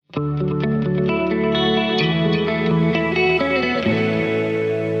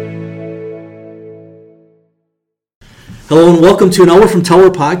Hello and welcome to an Hour from Tower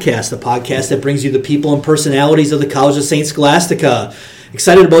podcast, the podcast that brings you the people and personalities of the College of St. Scholastica.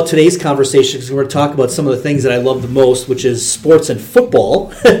 Excited about today's conversation because we're going to talk about some of the things that I love the most, which is sports and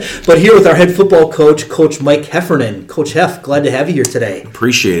football. But here with our head football coach, Coach Mike Heffernan. Coach Heff, glad to have you here today.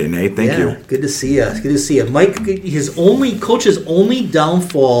 Appreciate it, Nate. Thank you. Good to see you. Good to see you. Mike, Coach's only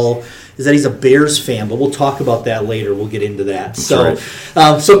downfall is that he's a Bears fan, but we'll talk about that later. We'll get into that.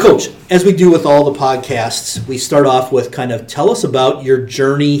 So, Coach, as we do with all the podcasts, we start off with kind of tell us about your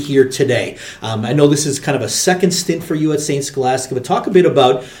journey here today. I know this is kind of a second stint for you at St. Scholastica, but talk a bit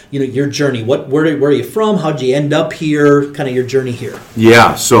about your journey. Where are you from? How did you end up here? Kind of your journey here.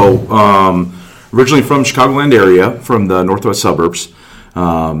 Yeah. So originally from Chicagoland area, from the northwest suburbs.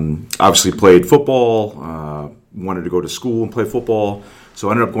 Obviously played football. Wanted to go to school and play football. So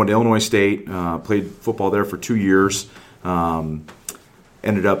I ended up going to Illinois State, played football there for 2 years,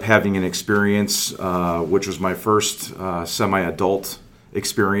 ended up having an experience, which was my first semi-adult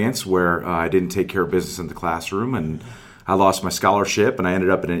experience where I didn't take care of business in the classroom, and I lost my scholarship, and I ended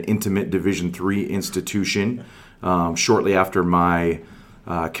up at an intimate Division III institution shortly after my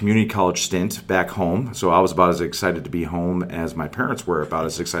community college stint back home. So I was about as excited to be home as my parents were about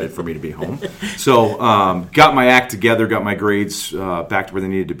as excited for me to be home. So got my act together, got my grades back to where they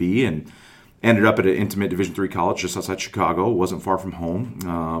needed to be, and ended up at an intimate Division III college just outside Chicago. Wasn't far from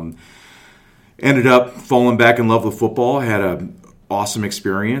home. Ended up falling back in love with football. Had an awesome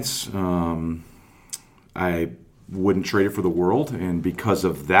experience. I wouldn't trade it for the world, and because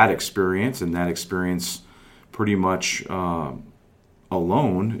of that experience pretty much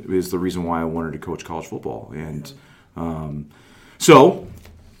alone is the reason why I wanted to coach college football. And so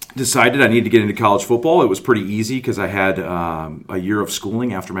decided I needed to get into college football. It was pretty easy because I had a year of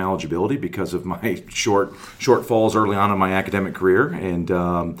schooling after my eligibility because of my shortfalls early on in my academic career. And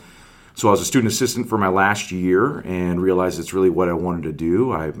so I was a student assistant for my last year and realized it's really what I wanted to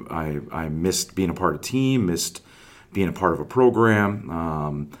do. I missed being a part of a team, missed being a part of a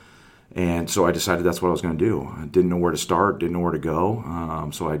program. And so I decided that's what I was going to do. I didn't know where to start, didn't know where to go.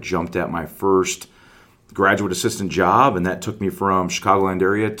 So I jumped at my first graduate assistant job, and that took me from Chicagoland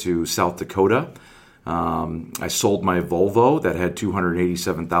area to South Dakota. I sold my Volvo that had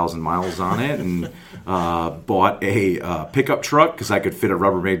 287,000 miles on it and bought a pickup truck because I could fit a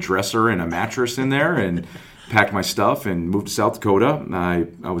Rubbermaid dresser and a mattress in there, and packed my stuff and moved to South Dakota.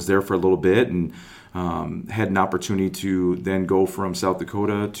 I was there for a little bit and had an opportunity to then go from South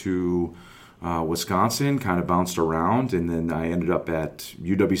Dakota to Wisconsin, kind of bounced around, and then I ended up at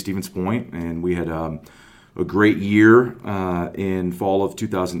UW-Stevens Point, and we had a great year in fall of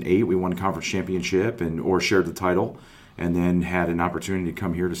 2008. We won a conference championship or shared the title, and then had an opportunity to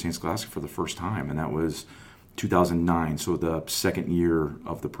come here to St. Scholastica for the first time, and that was 2009, so the second year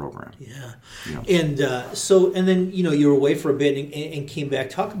of the program. Yeah. And then you were away for a bit and came back.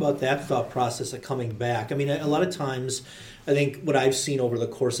 Talk about that thought process of coming back. I mean, a lot of times, I think what I've seen over the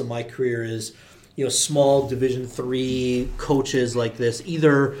course of my career is, small Division III coaches like this,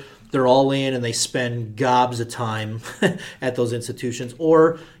 either they're all in and they spend gobs of time at those institutions,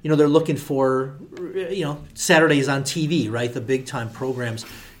 or they're looking for Saturdays on TV, right? The big time programs.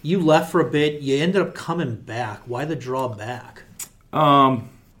 You left for a bit. You ended up coming back. Why the draw back? Well,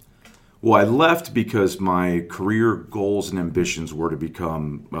 I left because my career goals and ambitions were to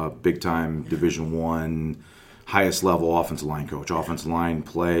become a big-time Division I, highest-level offensive line coach. Offensive line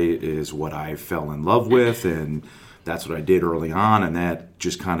play is what I fell in love with, and that's what I did early on, and that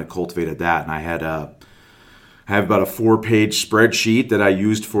just kind of cultivated that. And I have about a 4-page spreadsheet that I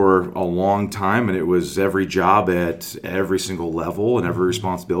used for a long time, and it was every job at every single level and every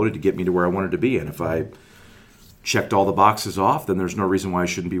responsibility to get me to where I wanted to be. And if I checked all the boxes off, then there's no reason why I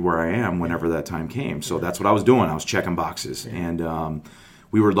shouldn't be where I am whenever that time came. So that's what I was doing. I was checking boxes. And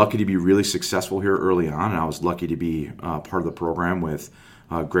we were lucky to be really successful here early on, and I was lucky to be part of the program with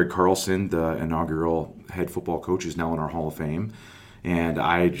Greg Carlson, the inaugural head football coach, who's now in our Hall of Fame. And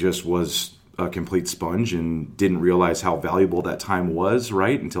I just was a complete sponge and didn't realize how valuable that time was,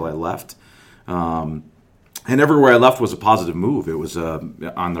 right, until I left. And everywhere I left was a positive move. It was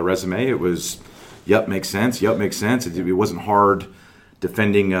on the resume. It was, yep, makes sense. Yep, makes sense. It wasn't hard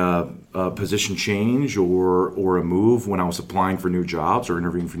defending a position change or a move when I was applying for new jobs or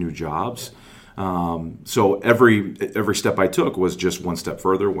interviewing for new jobs. So every step I took was just one step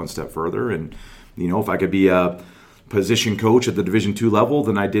further. And, if I could be a position coach at the Division II level,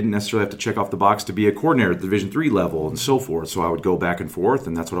 then I didn't necessarily have to check off the box to be a coordinator at the Division III level and so forth. So I would go back and forth,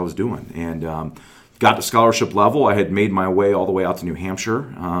 and that's what I was doing. And got to scholarship level. I had made my way all the way out to New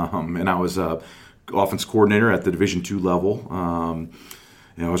Hampshire, and I was a offense coordinator at the Division II level.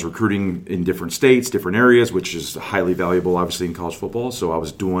 I was recruiting in different states, different areas, which is highly valuable, obviously, in college football. So I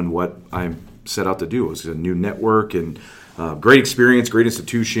was doing what I set out to do. It was a new network and great experience, great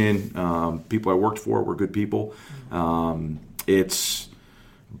institution. People I worked for were good people.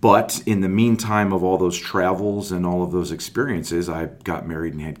 But in the meantime of all those travels and all of those experiences, I got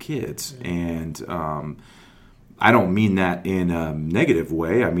married and had kids. And I don't mean that in a negative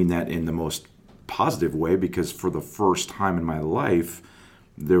way. I mean that in the most positive way, because for the first time in my life,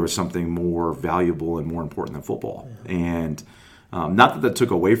 there was something more valuable and more important than football. And not that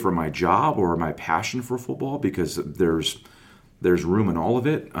took away from my job or my passion for football, because there's room in all of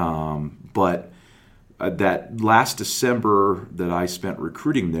it. But that last December that I spent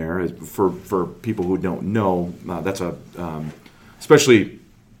recruiting there, for people who don't know, that's especially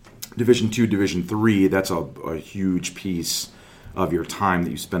Division II, Division III, that's a huge piece of your time that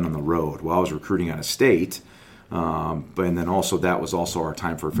you spend on the road. Well, I was recruiting out of state, and then also that was also our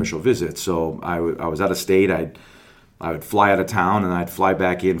time for official visits. So I was out of state. I would fly out of town, and I'd fly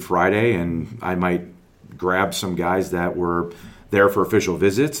back in Friday, and I might grab some guys that were there for official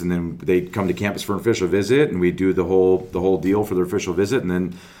visits, and then they'd come to campus for an official visit, and we'd do the whole deal for their official visit, and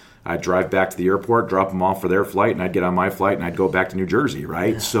then I'd drive back to the airport, drop them off for their flight, and I'd get on my flight, and I'd go back to New Jersey,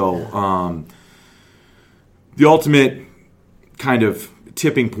 right? So the ultimate kind of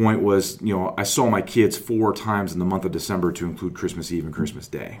tipping point was, I saw my kids 4 times in the month of December, to include Christmas Eve and Christmas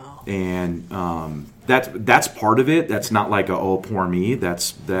Day. Wow. And that's part of it. That's not like oh, poor me.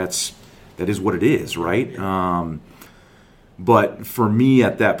 That is what it is, right? But for me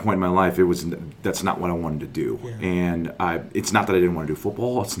at that point in my life, that's not what I wanted to do. Yeah. And it's not that I didn't want to do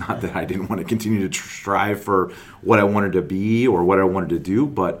football. It's not that I didn't want to continue to strive for what I wanted to be or what I wanted to do.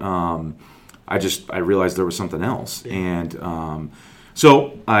 But I realized there was something else. Yeah. And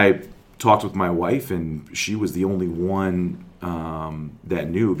so I talked with my wife, and she was the only one that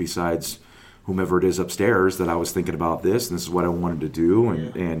knew, besides whomever it is upstairs, that I was thinking about this, and this is what I wanted to do.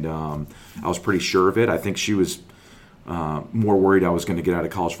 And I was pretty sure of it. I think she was more worried I was going to get out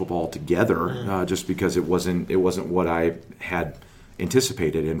of college football altogether, just because it wasn't what I had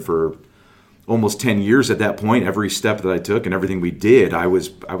anticipated. And for almost 10 years at that point, every step that I took and everything we did, I was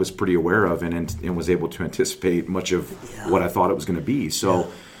pretty aware of and was able to anticipate much of what I thought it was going to be. So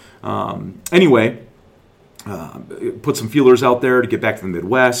anyway, put some feelers out there to get back to the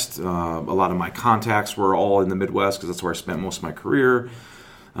Midwest. A lot of my contacts were all in the Midwest, because that's where I spent most of my career.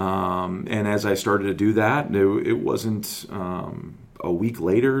 And as I started to do that, it wasn't a week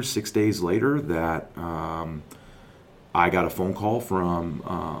later, 6 days later, that I got a phone call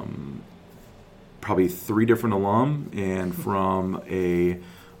from probably 3 different alum and from a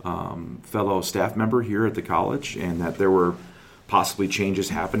fellow staff member here at the college, and that there were possibly changes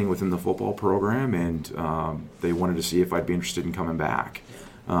happening within the football program, and they wanted to see if I'd be interested in coming back.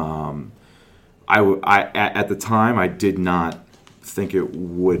 At the time, I did not think it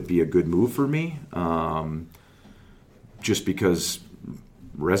would be a good move for me, just because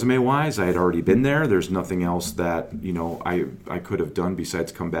resume-wise, I had already been there. There's nothing else that I could have done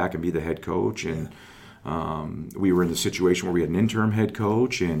besides come back and be the head coach. And we were in the situation where we had an interim head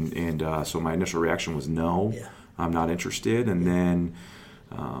coach, and so my initial reaction was no, I'm not interested. And then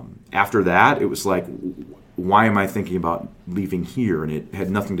after that, it was like, why am I thinking about leaving here? And it had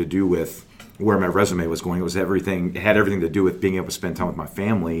nothing to do with where my resume was going. It had everything to do with being able to spend time with my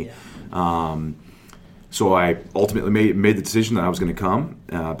family. So I ultimately made the decision that I was going to come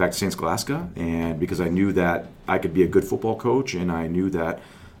back to Scholastica, and because I knew that I could be a good football coach, and I knew that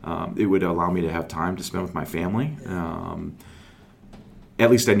it would allow me to have time to spend with my family.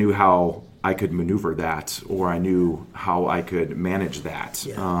 At least I knew how I could maneuver that, or I knew how I could manage that.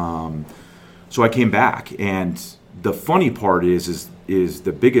 So I came back, and the funny part is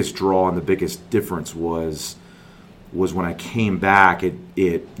the biggest draw and the biggest difference was when I came back.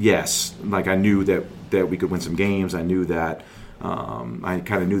 Yes, like I knew that we could win some games. I knew that I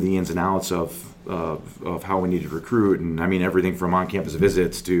kind of knew the ins and outs of how we needed to recruit, and I mean everything from on-campus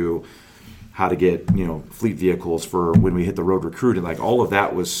visits to how to get fleet vehicles for when we hit the road recruiting. Like all of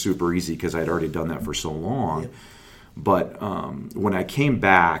that was super easy because I'd already done that for so long. But when I came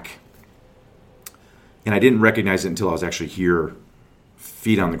back, and I didn't recognize it until I was actually here,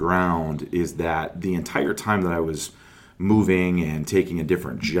 feet on the ground, is that the entire time that I was moving and taking a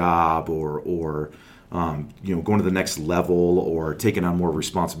different job or going to the next level or taking on more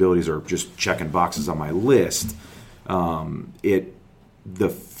responsibilities or just checking boxes on my list, the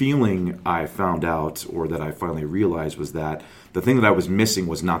feeling I found out, or that I finally realized, was that the thing that I was missing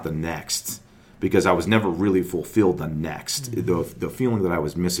was not the next, because I was never really fulfilled the next. The feeling that I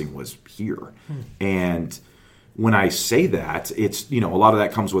was missing was here. And when I say that, it's, a lot of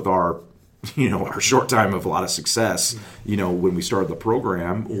that comes with our short time of a lot of success, when we started the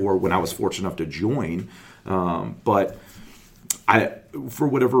program or when I was fortunate enough to join. But for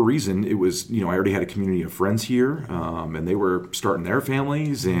whatever reason, it was, I already had a community of friends here, and they were starting their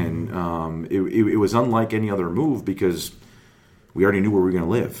families, and it was unlike any other move because we already knew where we were going to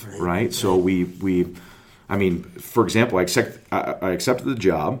live, right? So for example, I accepted the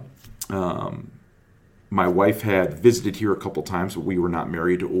job. My wife had visited here a couple times, but we were not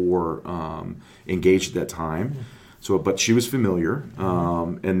married or engaged at that time. But she was familiar.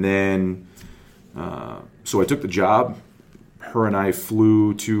 And then, so I took the job. Her and I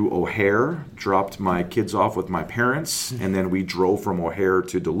flew to O'Hare, dropped my kids off with my parents, and then we drove from O'Hare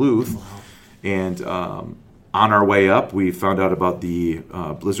to Duluth. Wow. And on our way up, we found out about the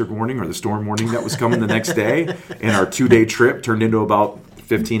blizzard warning or the storm warning that was coming the next day. And our 2-day trip turned into about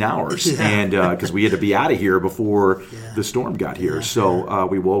 15 hours, and because we had to be out of here before the storm got here. So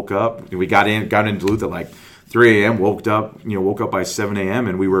we woke up, we got in Duluth at like 3 a.m. Woke up by 7 a.m.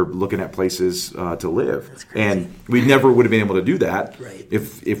 and we were looking at places to live. And we never would have been able to do that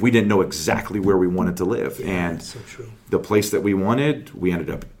if we didn't know exactly where we wanted to live. And so true. The place that we wanted, we ended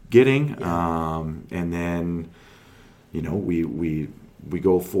up getting, and then we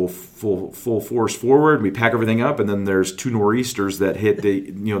go full force forward. We pack everything up, and then there's 2 nor'easters that hit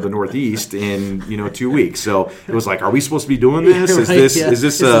the Northeast in 2 weeks. So it was like, are we supposed to be doing this? Is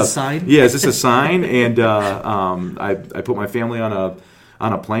this a sign? Yeah, is this a sign? And I put my family on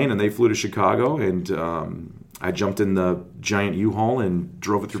a plane, and they flew to Chicago, and I jumped in the giant U-Haul and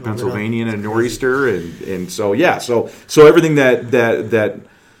drove it through Pennsylvania in a nor'easter, and so everything that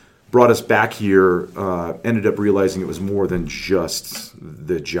brought us back here, ended up realizing it was more than just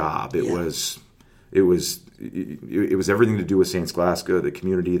the job. It was everything to do with St. Scholastica, the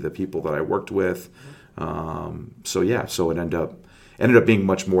community, the people that I worked with. So it ended up being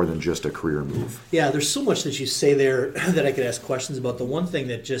much more than just a career move. Yeah, there's so much that you say there that I could ask questions about. The one thing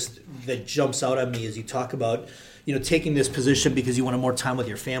that jumps out at me is you talk about taking this position because you wanted more time with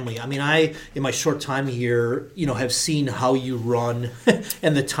your family. I mean, in my short time here, have seen how you run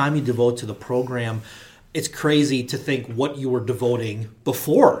and the time you devote to the program. It's crazy to think what you were devoting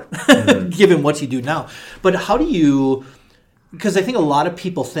before, given what you do now. But how do you... Because I think a lot of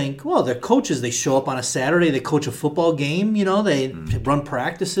people think, well, they're coaches. They show up on a Saturday, they coach a football game, they run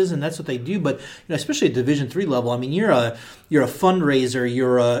practices, and that's what they do. But especially at Division III level, I mean, you're a fundraiser,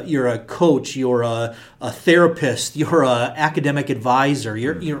 you're a coach, you're a therapist, you're a academic advisor,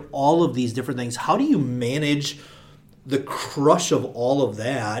 you're all of these different things. How do you manage the crush of all of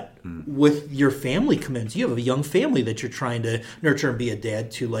that with your family commitments? You have a young family that you're trying to nurture and be a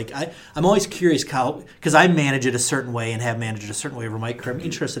dad to. Like, I'm always curious, Kyle, because I manage it a certain way and have managed it a certain way over my career. I'm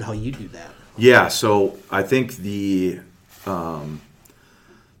interested how you do that. Yeah, so I think the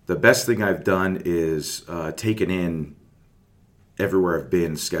best thing I've done is taken in everywhere I've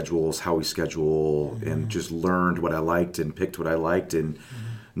been, schedules, how we schedule, and just learned what I liked and picked what I liked. And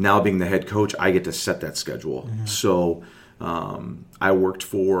now being the head coach, I get to set that schedule. So I worked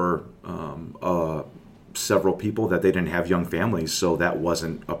for several people that they didn't have young families, so that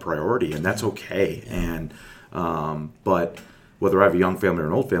wasn't a priority, and that's okay. And but whether I have a young family or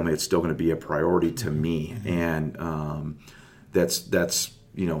an old family, it's still going to be a priority to me. And that's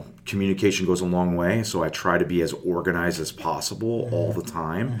communication goes a long way. So I try to be as organized as possible all the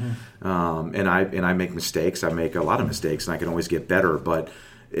time. And I make mistakes. I make a lot of mistakes, and I can always get better. But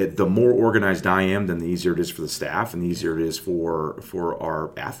the more organized I am, then the easier it is for the staff, and the easier it is for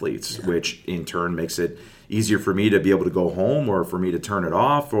our athletes, which in turn makes it easier for me to be able to go home, or for me to turn it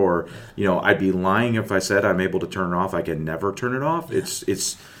off. Or I'd be lying if I said I'm able to turn it off. I can never turn it off.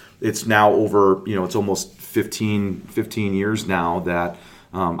 It's now over, it's almost 15 years now that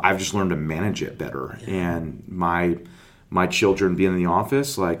I've just learned to manage it better. And my children being in the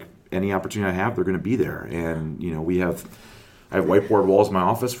office, like any opportunity I have, they're going to be there. And I have whiteboard walls in my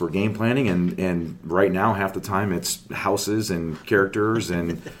office for game planning, and right now half the time it's houses and characters,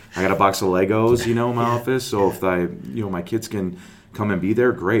 and I got a box of Legos, in my office. So if my kids can come and be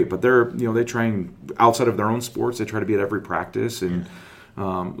there, great. But they try and, outside of their own sports, they try to be at every practice. And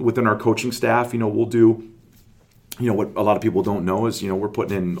within our coaching staff, we'll do, what a lot of people don't know is, we're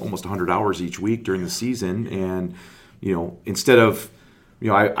putting in almost 100 hours each week during the season. And, instead of,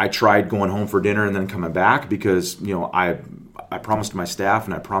 I tried going home for dinner and then coming back because, I promised my staff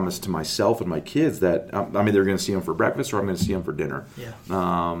and I promised to myself and my kids that I'm either going to see them for breakfast or I'm going to see them for dinner.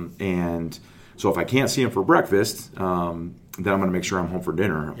 And so if I can't see them for breakfast, then I'm going to make sure I'm home for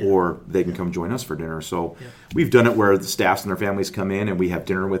dinner, or they can come join us for dinner. So we've done it where the staffs and their families come in and we have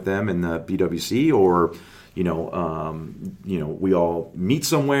dinner with them in the BWC, or we all meet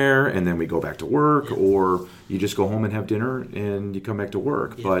somewhere and then we go back to work, or you just go home and have dinner and you come back to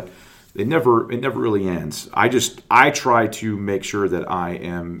work. But it never really ends. I try to make sure that I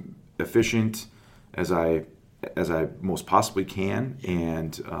am efficient as I most possibly can,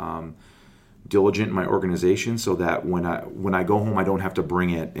 and diligent in my organization, so that when I go home, I don't have to bring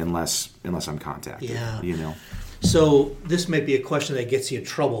it unless I'm contacted. Yeah. So this might be a question that gets you in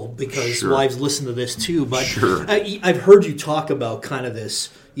trouble, because wives listen to this too. But I've heard you talk about kind of this,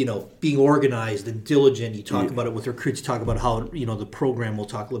 being organized and diligent. You talk about it with recruits. You talk about how, the program. We'll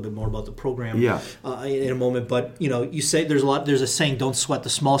talk a little bit more about the program in a moment. But, you say there's a saying, don't sweat the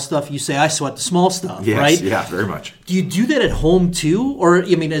small stuff. You say, I sweat the small stuff, right? Yeah, very much. Do you do that at home too? Or,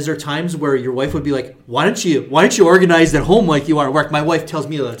 is there times where your wife would be like, why don't you organize at home like you are at work? My wife tells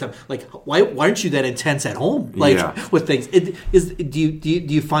me all the time, like, why aren't you that intense at home? With things. Do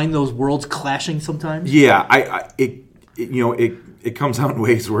you find those worlds clashing sometimes? Yeah, it comes out in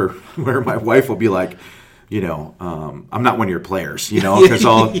ways where my wife will be like, I'm not one of your players, because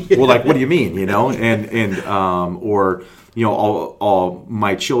well, like, what do you mean, or all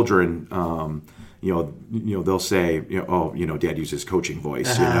my children, they'll say, Dad uses coaching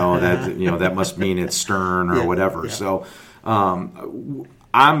voice, that must mean it's stern or whatever. So,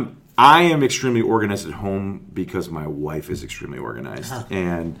 I am extremely organized at home because my wife is extremely organized,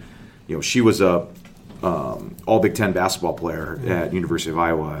 and she was a all Big Ten basketball player at University of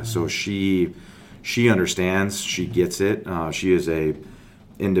Iowa, so she understands, she gets it. She is a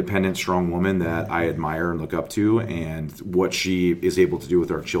independent, strong woman that I admire and look up to, and what she is able to do with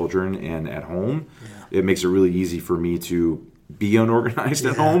our children and at home, it makes it really easy for me to be unorganized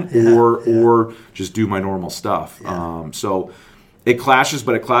at home or just do my normal stuff. So it clashes,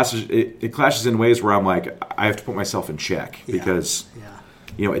 but it clashes in ways where I'm like, I have to put myself in check, because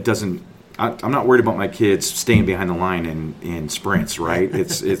it doesn't. I'm not worried about my kids staying behind the line in sprints, right?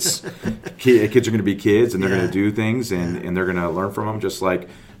 It's kids are going to be kids, and they're going to do things, and they're going to learn from them, just like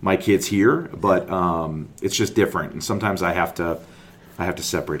my kids here. But it's just different, and sometimes I have to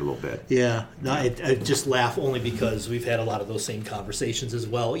separate a little bit. Yeah, no, I just laugh only because we've had a lot of those same conversations as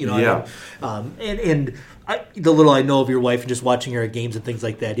well. The little I know of your wife and just watching her at games and things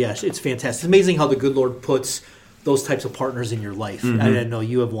like that, it's fantastic. It's amazing how the good Lord puts those types of partners in your life. Mm-hmm. I know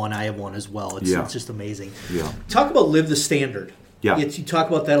you have one, I have one as well. It's just amazing. Yeah. Talk about Live the Standard. Yeah. You talk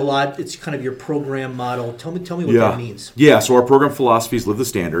about that a lot. It's kind of your program model. Tell me what that means. Yeah, so our program philosophy is Live the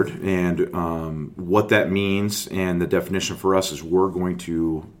Standard, and what that means and the definition for us is we're going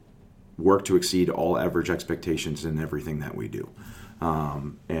to work to exceed all average expectations in everything that we do.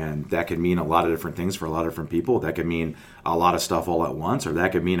 And that could mean a lot of different things for a lot of different people. That could mean a lot of stuff all at once, or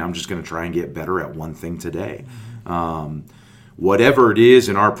that could mean I'm just going to try and get better at one thing today. Whatever it is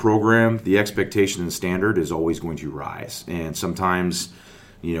in our program, the expectation and standard is always going to rise. And sometimes,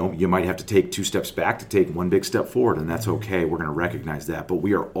 you might have to take 2 steps back to take 1 big step forward, and that's okay. We're going to recognize that, but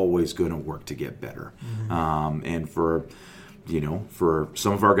we are always going to work to get better. And for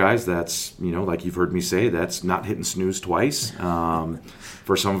some of our guys, that's, like you've heard me say, that's not hitting snooze twice.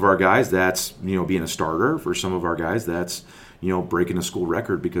 For some of our guys, that's, being a starter. For some of our guys, that's, breaking a school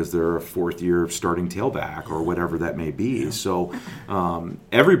record because they're a 4th-year starting tailback or whatever that may be. So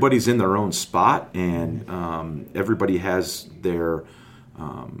everybody's in their own spot, and everybody has their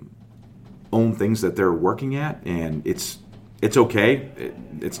own things that they're working at, and it's okay.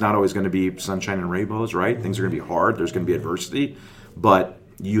 It's not always going to be sunshine and rainbows, right? Things are going to be hard. There's going to be adversity, but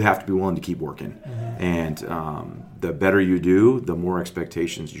you have to be willing to keep working. And the better you do, the more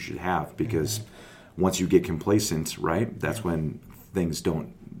expectations you should have, because once you get complacent, right, that's when things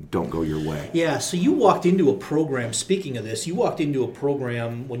don't go your way. Yeah, so you walked into a program, speaking of this,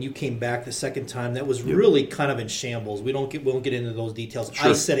 when you came back the second time that was really kind of in shambles. We won't get into those details. Sure.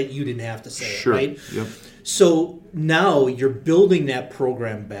 I said it, you didn't have to say it, right? Yep. So now you're building that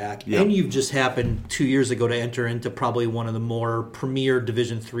program back, and you've just happened 2 years ago to enter into probably one of the more premier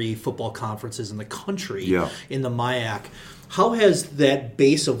Division III football conferences in the country, in the MIAC. How has that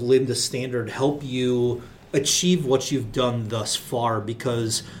base of Live the Standard helped you achieve what you've done thus far?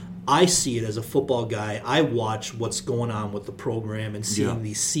 Because I see it as a football guy. I watch what's going on with the program and seeing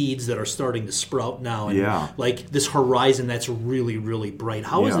these seeds that are starting to sprout now, and like this horizon that's really, really bright.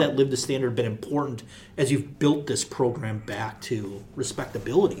 How has that Live the Standard been important as you've built this program back to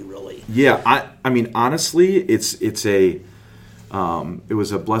respectability, really? Yeah, I mean, honestly, it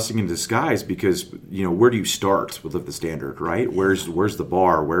was a blessing in disguise, because where do you start with Live the Standard, right? Where's the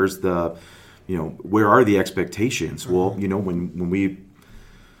bar? Where's the where are the expectations? Well, when we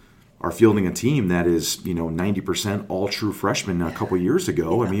are fielding a team that is 90% all true freshmen a couple years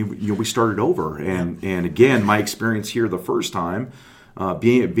ago, we started over, and again, my experience here the first time,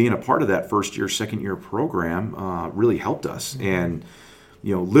 being a part of that first year, second year program really helped us, and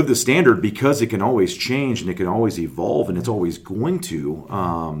live the standard, because it can always change and it can always evolve, and it's always going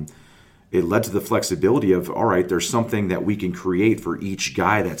to. It led to the flexibility of, all right, there's something that we can create for each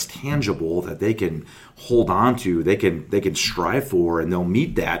guy that's tangible, that they can hold on to, they can strive for, and they'll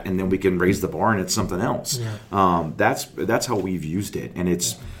meet that, and then we can raise the bar and it's something else. Yeah. That's how we've used it, and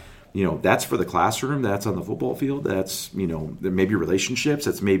it's that's for the classroom, that's on the football field, that's maybe relationships,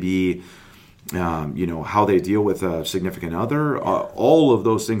 that's maybe how they deal with a significant other, all of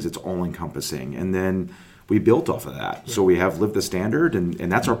those things. It's all encompassing, and then we built off of that. Yeah. So we have lived the standard, and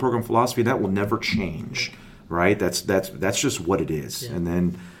that's our program philosophy. That will never change, right? That's just what it is. Yeah. And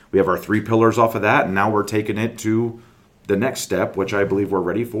then we have our 3 pillars off of that, and now we're taking it to the next step, which I believe we're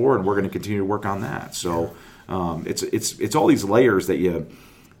ready for, and we're going to continue to work on that. So it's all these layers that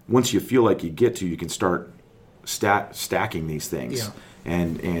once you feel like you get to, you can start stacking these things. Yeah.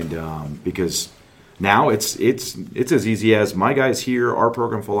 And because now it's as easy as my guys hear our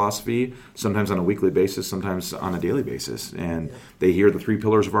program philosophy sometimes on a weekly basis, sometimes on a daily basis, and they hear the 3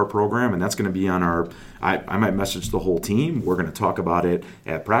 pillars of our program, and that's going to be on our. I might message the whole team. We're going to talk about it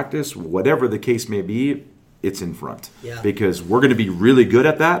at practice, whatever the case may be. It's in front, because we're going to be really good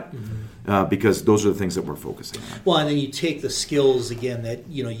at that. Mm-hmm. Because those are the things that we're focusing on. Well, and then you take the skills again that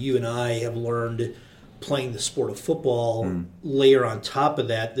you and I have learned playing the sport of football, layer on top of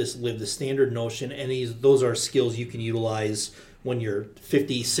that this live the standard notion, and those are skills you can utilize when you're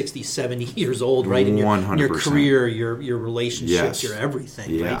 50, 60, 70 years old, right? In your career, your relationships, your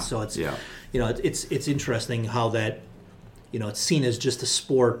everything, right? So it's it's interesting how that it's seen as just a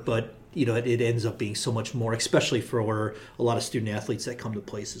sport, but it ends up being so much more, especially for a lot of student athletes that come to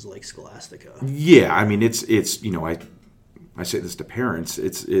places like Scholastica. Yeah, I mean it's I say this to parents,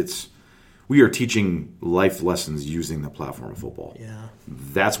 it's we are teaching life lessons using the platform of football. Yeah,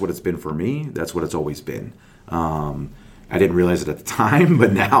 that's what it's been for me. That's what it's always been. I didn't realize it at the time,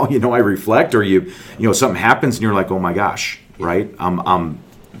 but now I reflect, or something happens and you're like, oh my gosh, right?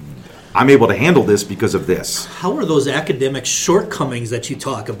 I'm able to handle this because of this. How are those academic shortcomings that you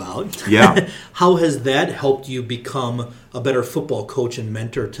talk about? Yeah. How has that helped you become a better football coach and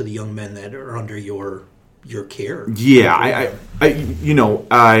mentor to the young men that are under your care? Yeah,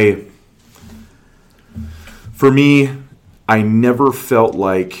 for me, I never felt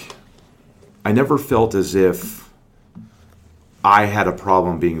as if I had a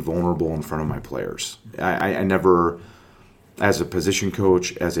problem being vulnerable in front of my players. I never, as a position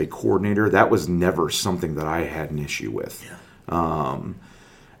coach, as a coordinator, that was never something that I had an issue with. Yeah.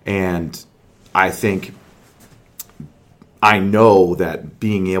 And I think I know that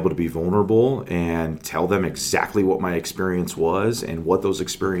being able to be vulnerable and tell them exactly what my experience was and what those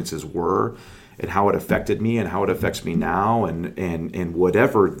experiences were, and how it affected me and how it affects me now, and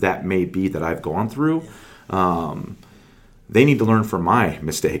whatever that may be that I've gone through, they need to learn from my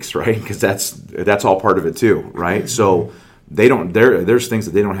mistakes, right? Because that's all part of it too, right? So there's things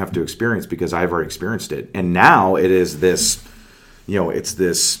that they don't have to experience because I've already experienced it, and now it is this, it's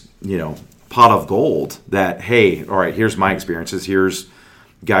this pot of gold that, hey, all right, here's my experiences, here's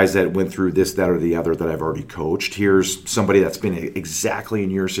guys that went through this, that, or the other that I've already coached. Here's somebody that's been exactly in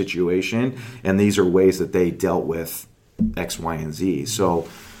your situation, and these are ways that they dealt with X, Y, and Z. So,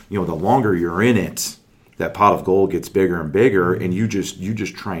 the longer you're in it, that pot of gold gets bigger and bigger, and you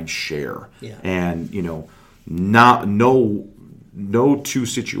just try and share. Yeah. And no 2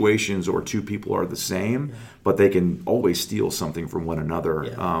 situations or 2 people are the same, but they can always steal something from one another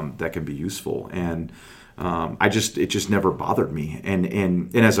that can be useful. And it just never bothered me.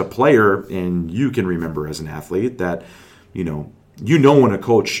 And as a player, and you can remember as an athlete that, when a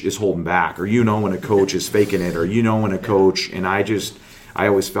coach is holding back, or when a coach is faking it, or when a coach, and I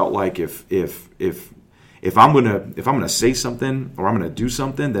always felt like if I'm gonna say something or I'm gonna do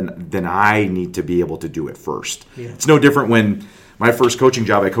something, then I need to be able to do it first. Yeah. It's no different when my first coaching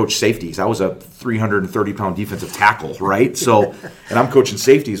job, I coached safeties. I was a 330-pound defensive tackle, right? So, and I'm coaching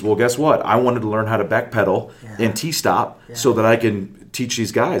safeties. Well, guess what? I wanted to learn how to backpedal and T-stop so that I can teach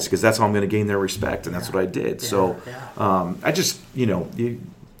these guys, because that's how I'm going to gain their respect, and that's what I did. So, I just, you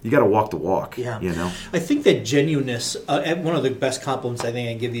got to walk the walk. Yeah. I think that genuineness, one of the best compliments I think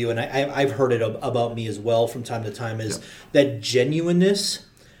I give you, and I've heard it about me as well from time to time, is that genuineness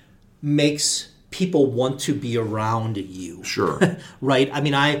makes people want to be around you. Sure. Right? I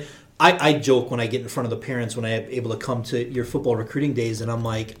mean, I joke when I get in front of the parents when I'm able to come to your football recruiting days, and I'm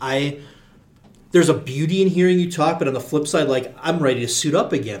like, I there's a beauty in hearing you talk, but on the flip side, like, I'm ready to suit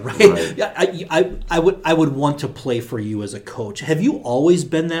up again, right? I would want to play for you as a coach. Have you always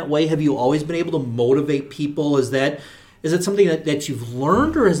been that way? Have you always been able to motivate people? Is that something that you've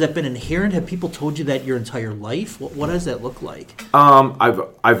learned, or has that been inherent? Have people told you that your entire life? What does that look like?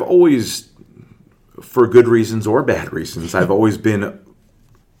 I've always, for good reasons or bad reasons, I've always been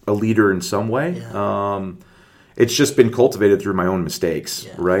a leader in some way. Yeah. It's just been cultivated through my own mistakes,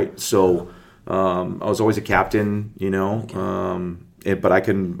 right? So I was always a captain, but I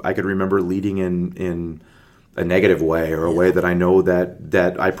could remember leading in a negative way, or a way that I know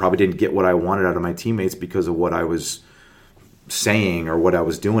that I probably didn't get what I wanted out of my teammates because of what I was saying or what I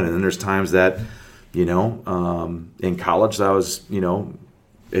was doing. And then there's times that, in college that I was,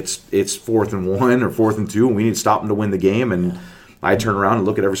 it's 4th and 1 or 4th and 2, and we need to stop them to win the game. And I turn around and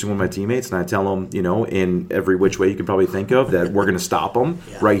look at every single one of my teammates, and I tell them, in every which way you can probably think of, that we're going to stop them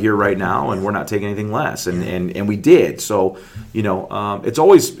right here, right now, and we're not taking anything less. And we did. So, it's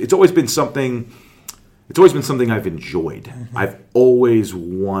always been something. It's always been something I've enjoyed. Mm-hmm. I've always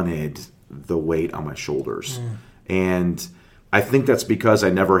wanted the weight on my shoulders, and I think that's because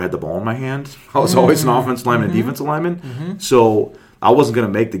I never had the ball in my hand. I was always an offensive lineman and defensive lineman, so I wasn't going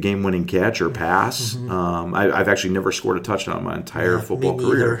to make the game-winning catch or pass. I've actually never scored a touchdown in my entire football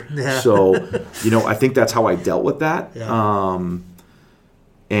career. Yeah. So, I think that's how I dealt with that. Yeah.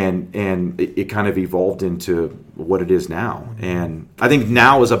 And it kind of evolved into what it is now. And I think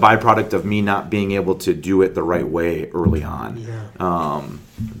now is a byproduct of me not being able to do it the right way early on. Yeah.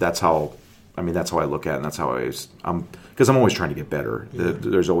 That's how I look at it, and that's how because I'm always trying to get better. Yeah.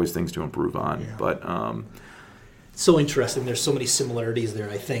 There's always things to improve on. Yeah. But so interesting. There's so many similarities there,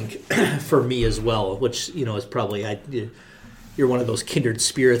 I think, for me as well, which, is probably, you're one of those kindred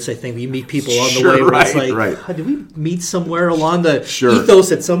spirits, I think. You meet people on the way where it's like, did we meet somewhere along the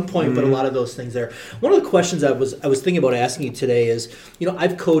ethos at some point? But a lot of those things there. One of the questions I was thinking about asking you today is,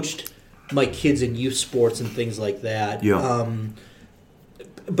 I've coached my kids in youth sports and things like that. Yeah.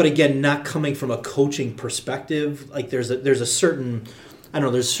 But again, not coming from a coaching perspective. Like there's a certain... I don't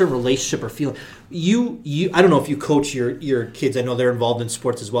know, there's a certain relationship or feeling. I don't know if you coach your kids. I know they're involved in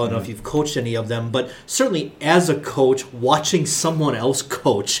sports as well. I don't know if you've coached any of them. But certainly as a coach, watching someone else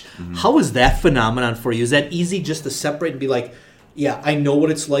coach, how is that phenomenon for you? Is that easy just to separate and be like, yeah, I know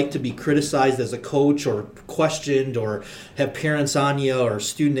what it's like to be criticized as a coach or questioned or have parents on you or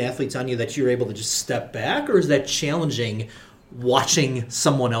student athletes on you, that you're able to just step back? Or is that challenging watching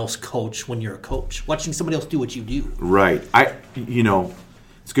someone else coach when you're a coach, watching somebody else do what you do? Right.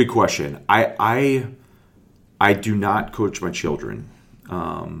 It's a good question. I do not coach my children.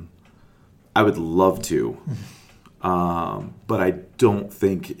 I would love to, but I don't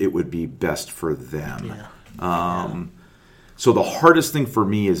think it would be best for them. Yeah. So the hardest thing for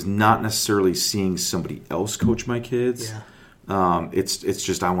me is not necessarily seeing somebody else coach my kids. Yeah. It's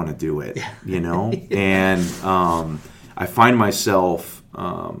just I want to do it, and I find myself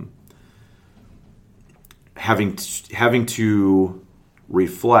having to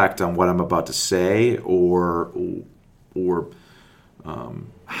reflect on what I'm about to say or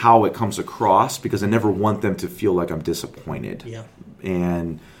how it comes across, because I never want them to feel like I'm disappointed. Yeah.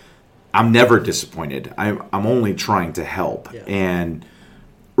 And I'm never disappointed. I'm only trying to help. Yeah. And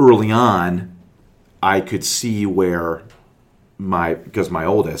early on, I could see where because my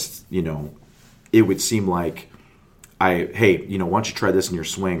oldest, it would seem like hey, why don't you try this in your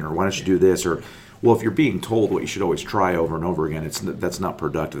swing, or why don't you do this, or, well, if you're being told what you should always try over and over again, that's not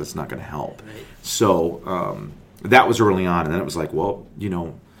productive. That's not going to help. Right. So that was early on, and then it was like, well,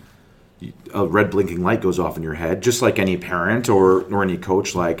 a red blinking light goes off in your head, just like any parent or any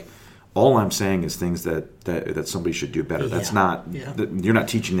coach. Like, all I'm saying is things that somebody should do better. That's not you're not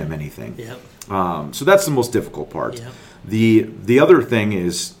teaching them anything. Yeah. So that's the most difficult part. Yeah. The other thing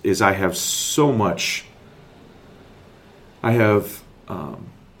is I have so much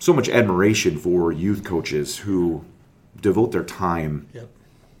admiration for youth coaches who devote their time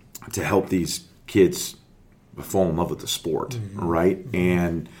to help these kids fall in love with the sport, right?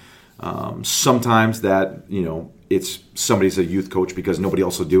 And sometimes that, it's somebody's a youth coach because nobody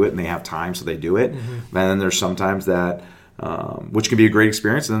else will do it and they have time, so they do it. And then there's sometimes that, which can be a great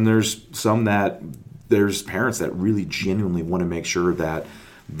experience, and then there's parents that really genuinely want to make sure that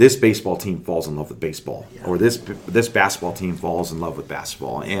this baseball team falls in love with baseball, or this basketball team falls in love with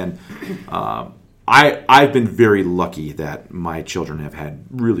basketball. And I've been very lucky that my children have had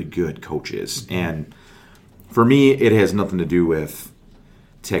really good coaches. And for me, it has nothing to do with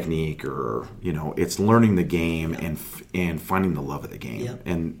technique or, it's learning the game and finding the love of the game.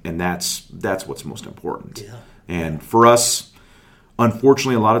 And that's what's most important. Yeah. And for us,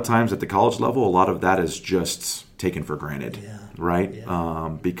 unfortunately, a lot of times at the college level, a lot of that is just taken for granted, right?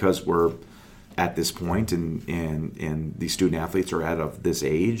 Yeah. Because we're at this point, and these student athletes are of this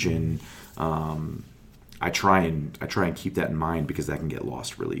age, and I try and keep that in mind because that can get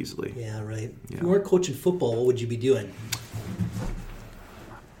lost really easily. Yeah, right. Yeah. If you weren't coaching football, what would you be doing?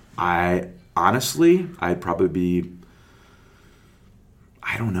 I'd probably be,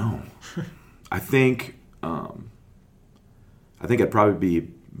 I don't know. I think I'd probably be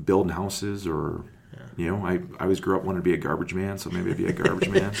building houses, or I always grew up wanting to be a garbage man, so maybe I'd be a garbage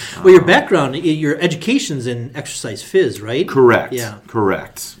man. Well, your background, your education's in exercise phys, right? Correct. Yeah.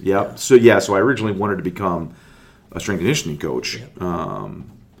 Correct. Yep. Yeah. So I originally wanted to become a strength and conditioning coach, and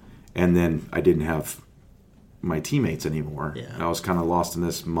then I didn't have my teammates anymore. Yeah. I was kind of lost in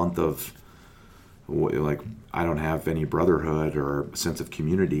this month of I don't have any brotherhood or sense of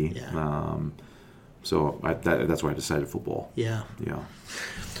community. Yeah. So that's why I decided football. Yeah. Yeah.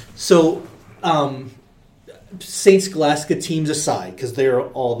 So, St. Scholastica teams aside, because they're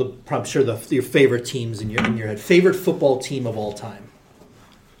all I'm sure your favorite teams in your head. Favorite football team of all time.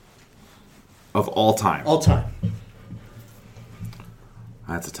 Of all time. All time.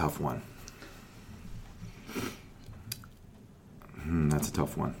 That's a tough one. That's a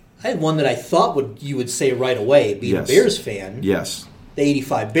tough one. I had one that I thought you would say right away, being a Bears fan. Yes. The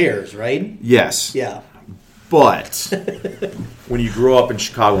 85 Bears, right? Yes. Yeah. But when you grow up in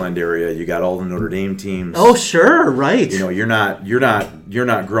Chicagoland area, you got all the Notre Dame teams. Oh, sure, right. You're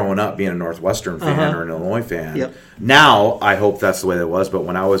not growing up being a Northwestern fan or an Illinois fan. Yep. Now, I hope that's the way that was. But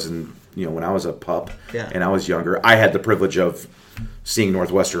when I was when I was a pup and I was younger, I had the privilege of seeing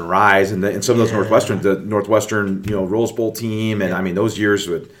Northwestern rise, and some of those Northwestern Rose Bowl team, and I mean those years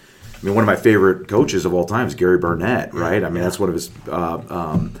one of my favorite coaches of all time is Gary Barnett, right? I mean that's one of his.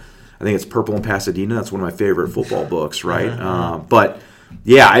 I think it's Purple in Pasadena. That's one of my favorite football books, right? But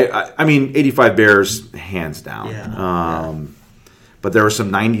I mean 85 Bears hands down. Yeah. But there were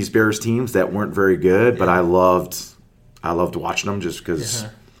some 90s Bears teams that weren't very good, but I loved watching them just because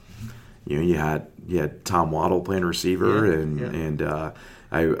you had Tom Waddle playing receiver, and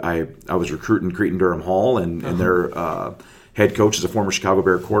I was recruiting Cretin-Durham Hall, and their head coach is a former Chicago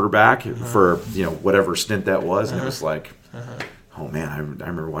Bear quarterback for whatever stint that was, and it was like, oh man, I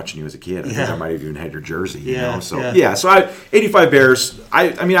remember watching you as a kid. I think I might have even had your jersey. So 85 Bears.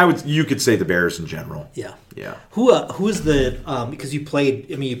 You could say the Bears in general. Yeah. Yeah. Who is the because you played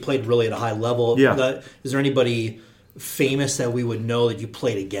really at a high level. Yeah. Is there anybody famous that we would know that you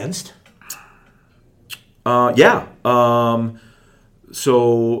played against?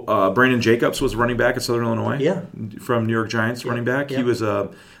 So Brandon Jacobs was running back at Southern Illinois. Yeah. From New York Giants running back. Yeah. He was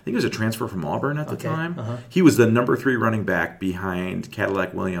I think he was a transfer from Auburn at the time. He was the number 3 running back behind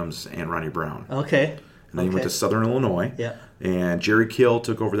Cadillac Williams and Ronnie Brown. Okay. And then he went to Southern Illinois. Yeah. And Jerry Kill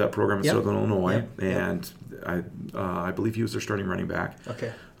took over that program at Southern Illinois. Yep. And I believe he was their starting running back.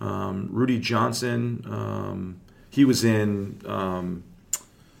 Okay. Rudy Johnson, he was in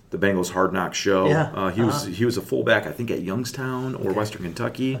the Bengals Hard Knock show. Yeah. He was a fullback, I think, at Youngstown or Western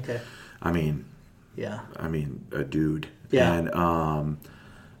Kentucky. Okay. I mean, a dude. Yeah. And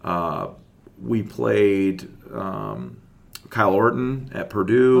we played Kyle Orton at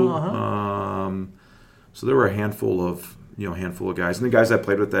Purdue. So there were a handful of guys, and the guys I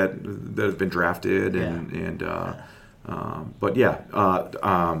played with that have been drafted, but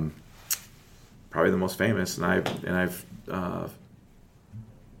probably the most famous, and I've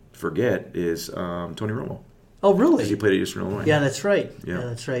forget is Tony Romo. Oh, really? Because he played at Eastern Illinois. Yeah, that's right. Yeah,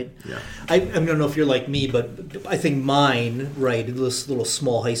 that's right. Yeah. I don't know if you're like me, but I think mine, right, this little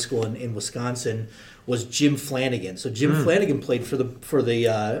small high school in Wisconsin, was Jim Flanagan. So Jim Flanagan played for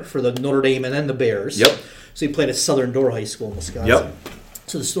the Notre Dame and then the Bears. Yep. So he played at Southern Door High School in Wisconsin. Yep.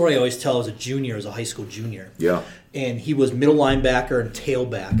 So the story I always tell as a high school junior. Yeah. And he was middle linebacker and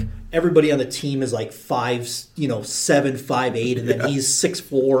tailback. Everybody on the team is like 5'7", 5'8", and then he's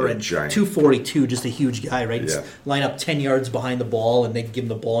 6'4" and giant. 242, just a huge guy, right? Yeah. Line up 10 yards behind the ball, and they'd give him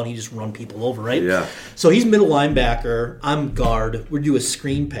the ball, and he'd just run people over, right? Yeah. So he's middle linebacker. I'm guard. We're doing a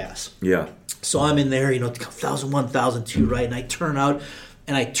screen pass. Yeah. So I'm in there, 1,001, 1,002, right? And I turn out,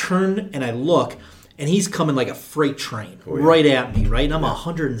 and I look, and he's coming like a freight train right at me, right? And I'm a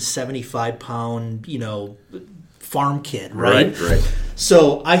 175-pound, farm kid, right? Right.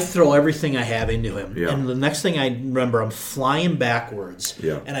 So I throw everything I have into him. Yeah. And the next thing I remember, I'm flying backwards.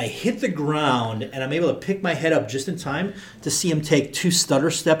 Yeah. And I hit the ground, and I'm able to pick my head up just in time to see him take 2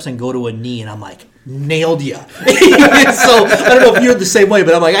 stutter steps and go to a knee. And I'm like, nailed ya. So I don't know if you're the same way,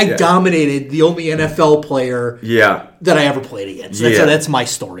 but I'm like, I dominated the only NFL player that I ever played against. That's my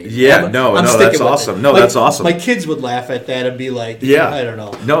story. Yeah, I'm that's awesome. No, that's awesome. My kids would laugh at that and be like, I don't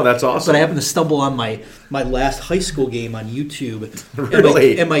know. No, that's awesome. But I happened to stumble on my last high school game on YouTube.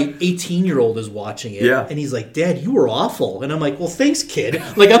 Really? And my 18-year-old is watching it. Yeah. And he's like, Dad, you were awful. And I'm like, well, thanks, kid.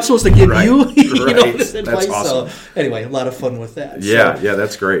 Like, I'm supposed to give you this advice. That's awesome. So anyway, a lot of fun with that. Yeah,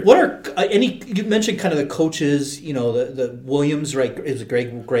 that's great. What are you mentioned kind of the coaches, the Williams, right? Is it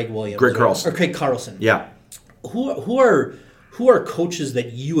Greg Williams? Greg Carlson. Or Craig Carlson. Yeah. Who are coaches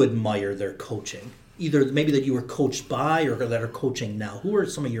that you admire their coaching? Either maybe that you were coached by or that are coaching now. Who are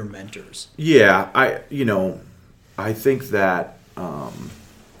some of your mentors? Yeah, I think that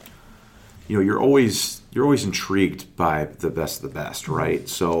you're always intrigued by the best of the best, right?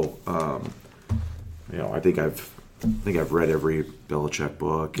 So I think I've read every Belichick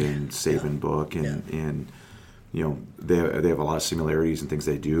book and Saban book, and they have a lot of similarities and things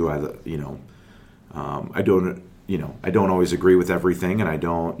they do. I don't always agree with everything, and I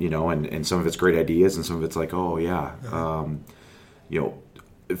don't, and some of it's great ideas, and some of it's like, oh yeah,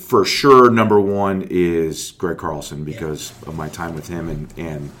 for sure. Number one is Greg Carlson because of my time with him,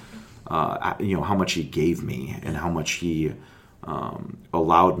 and how much he gave me and how much he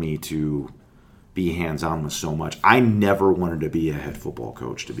allowed me to be hands-on with so much. I never wanted to be a head football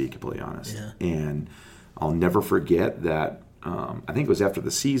coach, to be completely honest, and I'll never forget that. I think it was after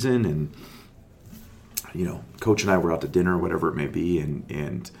the season, and Coach and I were out to dinner, whatever it may be,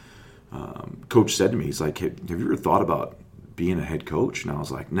 and Coach said to me, he's like, hey, have you ever thought about being a head coach? And I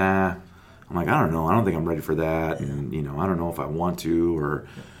was like, nah. I'm like, I don't know. I don't think I'm ready for that, and I don't know if I want to.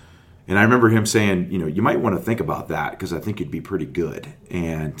 And I remember him saying, you might want to think about that because I think you'd be pretty good.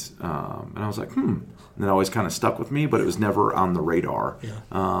 And I was like, And that always kind of stuck with me, but it was never on the radar.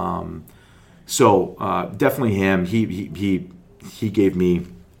 Yeah. So definitely him. He gave me.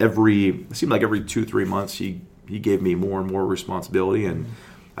 It seemed like every 2-3 months he gave me more and more responsibility, and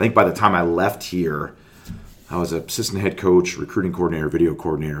I think by the time I left here, I was assistant head coach, recruiting coordinator, video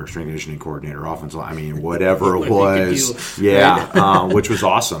coordinator, strength and conditioning coordinator, offensive. Whatever it was, which was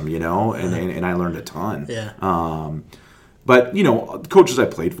awesome, and I learned a ton. Yeah. But coaches I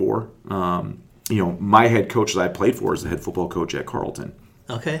played for, my head coach that I played for is the head football coach at Carleton.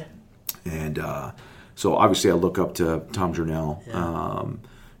 Okay. And so obviously I look up to Tom Jurnell. Yeah.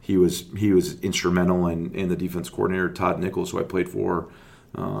 He was instrumental in the defense coordinator, Todd Nichols, who I played for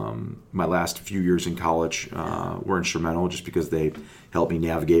my last few years in college. Were instrumental just because they helped me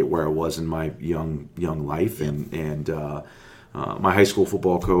navigate where I was in my young life. And my high school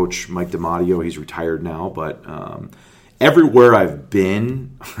football coach, Mike DiMatteo, he's retired now, but everywhere I've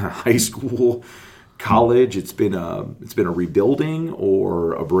been, high school, college, it's been a rebuilding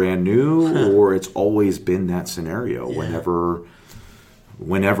or a brand new, or it's always been that scenario whenever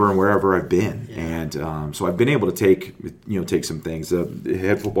and wherever I've been. And so I've been able to take some things. The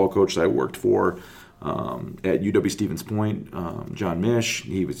head football coach that I worked for at UW Stevens Point, John Mish,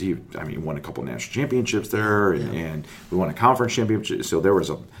 he won a couple national championships there, and we won a conference championship. So there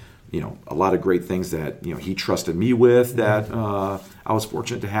was a lot of great things that he trusted me with that I was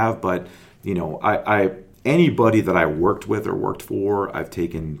fortunate to have. But I anybody that I worked with or worked for, I've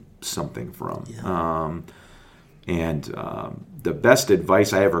taken something from. The best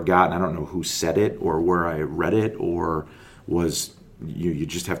advice I ever got, and I don't know who said it or where I read it, or was you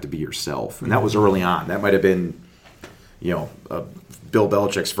just have to be yourself. And that was early on. That might have been, Bill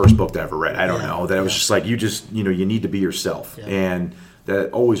Belichick's first book that I ever read. I don't know. That it was just like, you need to be yourself. Yeah. And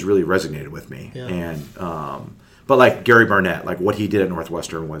that always really resonated with me. Yeah. And but like Gary Barnett, like what he did at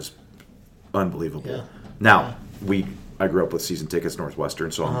Northwestern was unbelievable. Yeah. Now, I grew up with season tickets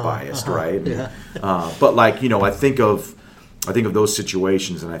Northwestern, so I'm biased, right? Yeah. But I think of those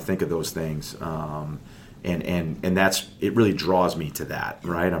situations, and I think of those things, and that's it. Really draws me to that,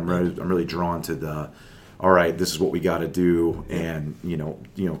 right? I'm really drawn to the. All right, this is what we got to do, and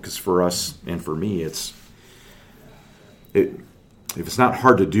because for us and for me, if it's not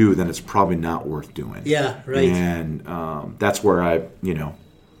hard to do, then it's probably not worth doing. Yeah, right. And that's where I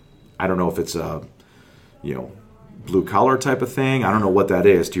don't know if it's a blue collar type of thing. I don't know what that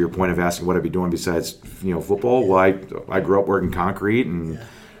is. To your point of asking what I'd be doing besides football. Well, I grew up working concrete and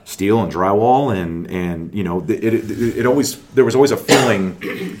steel and drywall, and it always there was always a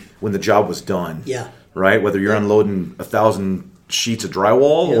feeling when the job was done. Yeah. Right. Whether you're unloading 1,000 sheets of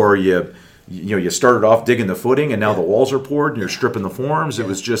drywall or you you started off digging the footing, and now the walls are poured, and you're stripping the forms. It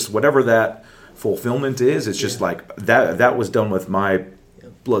was just whatever that fulfillment is. It's just like that was done with my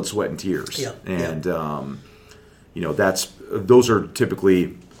blood, sweat, and tears. And those are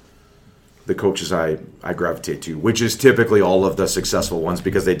typically the coaches I gravitate to, which is typically all of the successful ones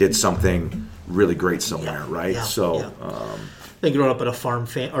because they did something really great somewhere, right? I think growing up in a farm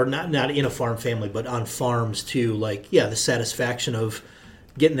or not in a farm family, but on farms too, like the satisfaction of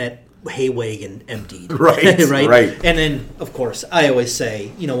getting that hay wagon emptied, right? And then, of course, I always say,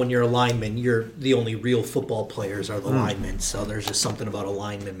 when you're a lineman, you're the only real football players are the linemen. So there's just something about a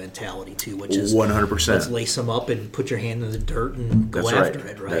lineman mentality too, which is 100%. Let's lace them up and put your hand in the dirt and go after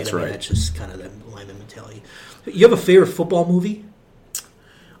it, right? That's right. That's just kind of the lineman mentality. You have a favorite football movie?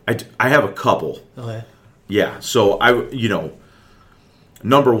 I have a couple. Okay. Yeah. So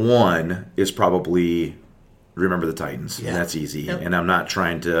number one is probably Remember the Titans, and that's easy. Yep. And I'm not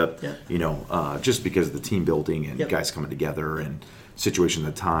trying to, just because of the team building and guys coming together and situation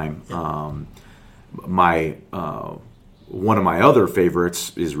at the time. One of my other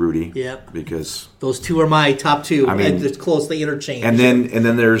favorites is Rudy. Yep. Because those two are my top two. I mean, it's close. They interchange. And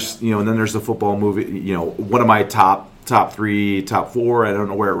then there's the football movie. One of my top three, top four. I don't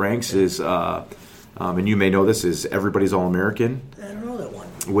know where it ranks is, and you may know this, is Everybody's All American. I don't know that one.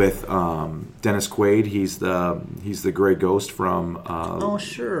 With Dennis Quaid, he's the gray ghost from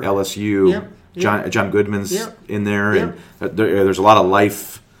LSU. Yep. John Goodman's in there, and there's a lot of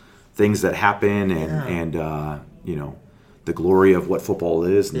life things that happen, and the glory of what football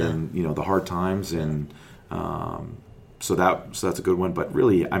is, and then the hard times, and so that's a good one. But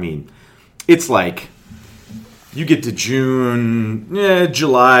really, I mean, it's like you get to July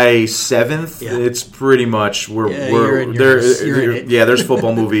 7th. It's pretty much there's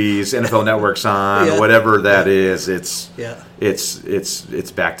football movies, NFL Network's on, whatever that is. It's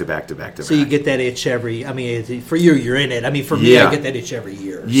back to back to back to back. So you get that itch every. I mean, for you're in it. I mean, for me, I get that itch every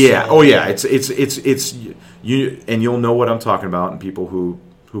year. Yeah. So, It's you, and you'll know what I'm talking about, and people who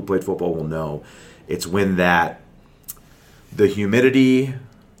played football will know. It's when the humidity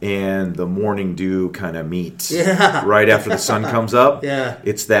and the morning dew kind of meet right after the sun comes up.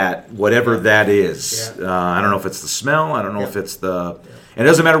 It's that, whatever that is. I don't know if it's the smell. I don't know if it's the... And it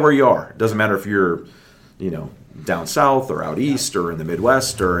doesn't matter where you are. It doesn't matter if you're, down south or out east or in the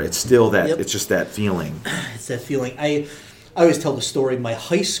Midwest, or it's still that... It's just that feeling. It's that feeling. I always tell the story. My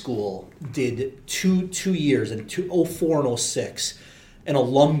high school did two years, in 04 and 06, an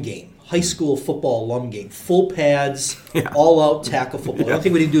alum game. High school football alum game, full pads, all-out tackle football. The only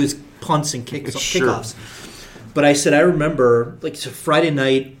thing we didn't do is punts and kickoffs. But I said, I remember, it's a Friday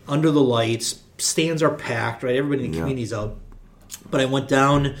night, under the lights, stands are packed, right? Everybody in the community's out. But I went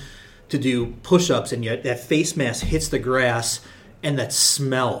down to do push-ups, and yet that face mask hits the grass, and that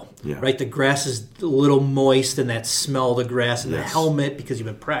smell, right? The grass is a little moist, and that smell of the grass, and the helmet, because you've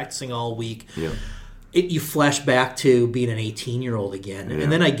been practicing all week. You flash back to being an 18-year-old again. And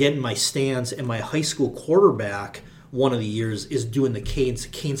then I get in my stands, and my high school quarterback, one of the years, is doing the Canes. The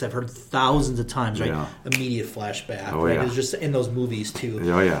Canes I've heard thousands of times, right? Immediate flashback. Right? It's just in those movies, too.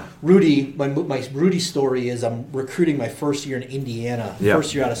 Rudy, my Rudy story is I'm recruiting my first year in Indiana,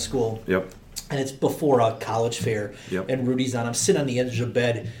 first year out of school. And it's before a college fair. And Rudy's on. I'm sitting on the edge of the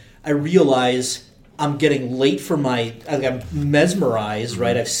bed. I realize I'm getting late for I'm mesmerized,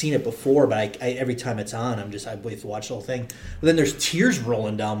 right? I've seen it before, but I every time it's on, I wait to watch the whole thing. But then there's tears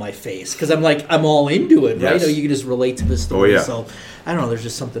rolling down my face because I'm all into it, right? You can just relate to the story. So I don't know. There's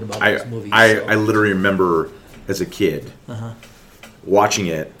just something about those movies. I literally remember as a kid watching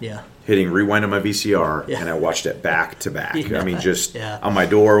it, hitting rewind on my VCR, and I watched it back to back. I mean, just on my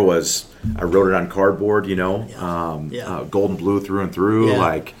door I wrote it on cardboard, gold and blue through and through,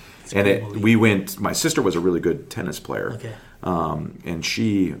 my sister was a really good tennis player, and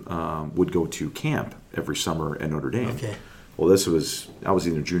she would go to camp every summer at Notre Dame. Well, I was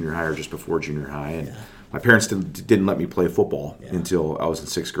either junior high or just before junior high, and my parents didn't let me play football until I was in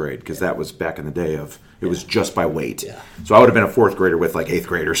 6th grade, because that was back in the day of it was just by weight. So I would have been a 4th grader with 8th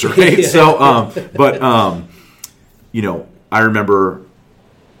graders, right? So, I remember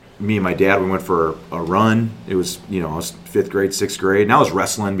me and my dad, we went for a run. It was, I was 5th grade, 6th grade. And I was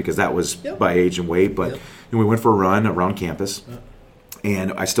wrestling because that was by age and weight. But we went for a run around campus.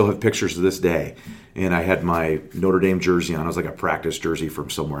 And I still have pictures to this day. And I had my Notre Dame jersey on. It was like a practice jersey from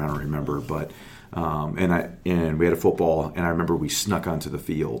somewhere. I don't remember. But and we had a football. And I remember we snuck onto the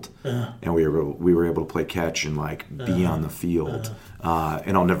field. And we were able to play catch and be on the field.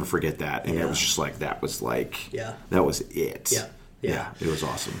 And I'll never forget that. And it was just that was that was it. Yeah. It was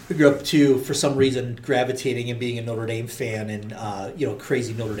awesome. I grew up too, for some reason, gravitating and being a Notre Dame fan, and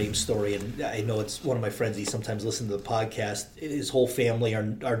crazy Notre Dame story. And I know it's one of my friends. He sometimes listens to the podcast. His whole family are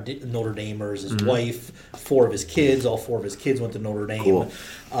Notre Damers. His wife, 4 of his kids, all 4 of his kids went to Notre Dame. Cool.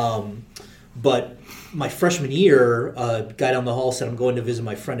 But my freshman year, a guy down the hall said, "I'm going to visit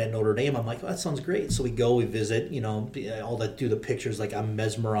my friend at Notre Dame." I'm like, "Oh, that sounds great." So we go, we visit, all that, do the pictures. Like, I'm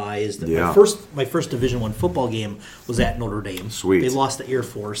mesmerized. Yeah. My first Division I football game was at Notre Dame. Sweet. They lost the Air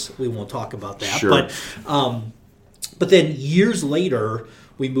Force. We won't talk about that. Sure. But then years later,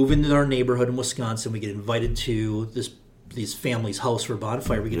 we move into our neighborhood in Wisconsin. We get invited to these families' house for a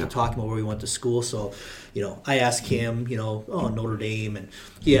bonfire. We get to talk about where we went to school. So, I asked him, Notre Dame, and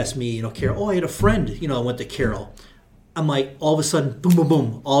he asked me, Carroll. I had a friend, I went to Carroll. I'm like, all of a sudden, boom, boom,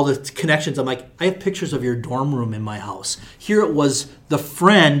 boom, all the connections. I'm like, I have pictures of your dorm room in my house. Here it was the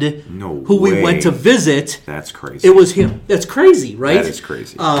friend who we went to visit. That's crazy. It was him. That's crazy, right? That is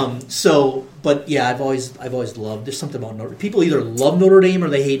crazy. But yeah, I've always loved. There's something about Notre. People either love Notre Dame or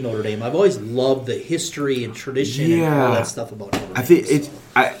they hate Notre Dame. I've always loved the history and tradition and all that stuff about Notre Dame. I think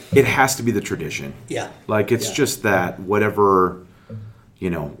it has to be the tradition. Yeah. Like, it's just that whatever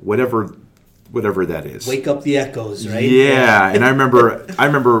that is. Wake up the echoes, right? Yeah, and I remember,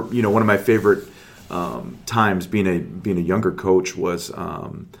 one of my favorite times being a younger coach was,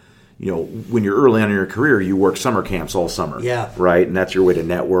 when you're early on in your career, you work summer camps all summer. Yeah. Right, and that's your way to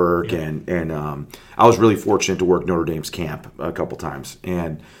network. Yeah. And I was really fortunate to work Notre Dame's camp a couple times,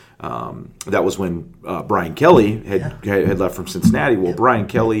 and that was when Brian Kelly had left from Cincinnati. Well, Brian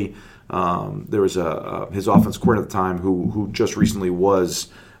Kelly, there was his offense coordinator at the time who just recently was.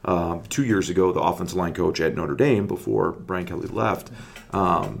 2 years ago, the offensive line coach at Notre Dame, before Brian Kelly left,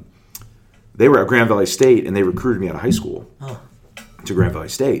 they were at Grand Valley State, and they recruited me out of high school to Grand Valley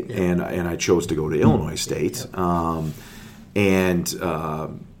State, and I chose to go to Illinois State, so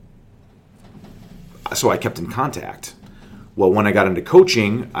I kept in contact. Well, when I got into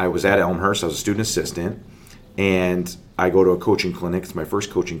coaching, I was at Elmhurst. I was a student assistant, and I go to a coaching clinic. It's my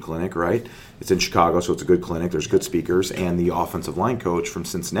first coaching clinic, right? It's in Chicago, so it's a good clinic. There's good speakers. And the offensive line coach from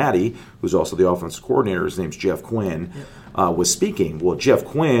Cincinnati, who's also the offensive coordinator, his name's Jeff Quinn, was speaking. Well, Jeff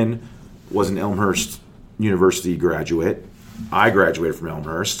Quinn was an Elmhurst University graduate. I graduated from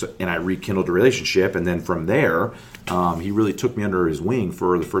Elmhurst, and I rekindled a relationship. And then from there, he really took me under his wing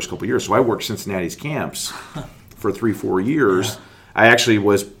for the first couple of years. So I worked Cincinnati's camps for 3-4 years. Yeah. I actually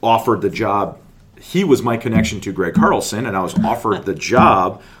was offered the job. He was my connection to Greg Carlson, and I was offered the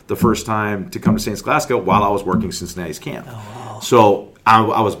job the first time to come to St. Scholastica while I was working Cincinnati's camp. Oh, wow. So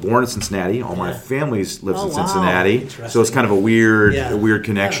I was born in Cincinnati. All my family lives in Cincinnati, so it's kind of a weird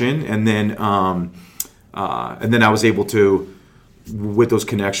connection. Yeah. And then I was able to, with those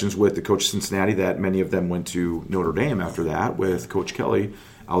connections with the coach of Cincinnati, that many of them went to Notre Dame after that with Coach Kelly.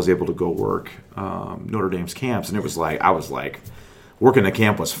 I was able to go work Notre Dame's camps, and I was like. Working the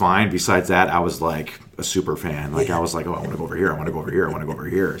camp was fine. Besides that, I was like a super fan. I was like, oh, I want to go over here. I want to go over here. I want to go over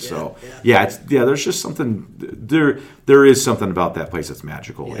here. So there's just something. There is something about that place that's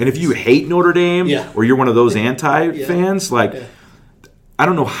magical. Yeah, and if you hate Notre Dame or you're one of those anti fans, I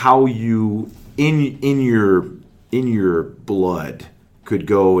don't know how you in your blood could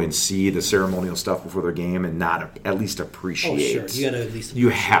go and see the ceremonial stuff before the game and not at least appreciate. Oh, sure. You got to at least. You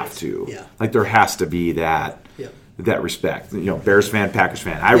have to. Yeah. There has to be that. Yeah. That respect, Bears fan, Packers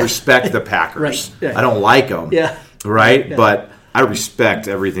fan. I respect the Packers. Right. Yeah. I don't like them, right? Yeah. But I respect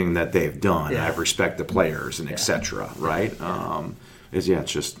everything that they've done. Yeah. I respect the players and etc. Right? Yeah.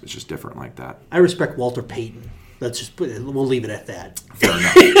 It's just different like that. I respect Walter Payton. We'll leave it at that. Fair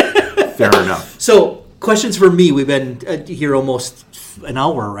enough. Fair enough. So, questions for me. We've been here almost an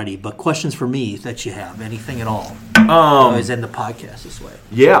hour already, but questions for me that you have, anything at all. I always end the podcast this way.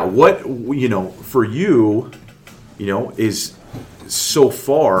 Yeah. What for you. Is so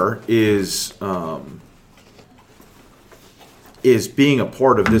far is being a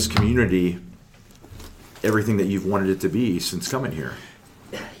part of this community everything that you've wanted it to be since coming here?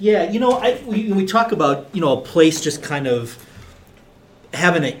 Yeah, we talk about, a place just kind of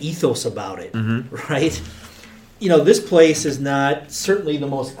having an ethos about it, right? This place is not certainly the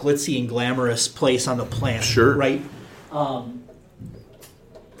most glitzy and glamorous place on the planet, sure, right?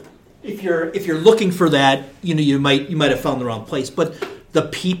 If you're looking for that, you might have found the wrong place. But the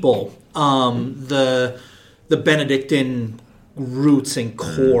people, the Benedictine roots and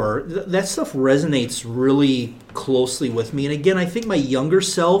core, that stuff resonates really closely with me. And again, I think my younger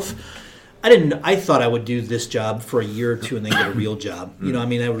self, I thought I would do this job for a year or two and then get a real job.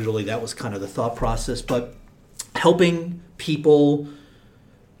 That was kind of the thought process. But helping people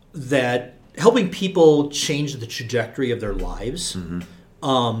that helping people change the trajectory of their lives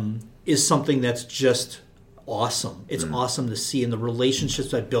is something that's just awesome. It's awesome to see, and the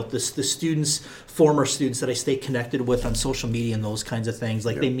relationships I've built, the students, former students that I stay connected with on social media and those kinds of things,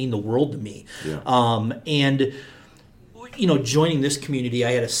 like they mean the world to me. Yeah. And joining this community,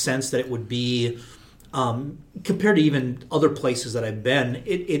 I had a sense that it would be, compared to even other places that I've been,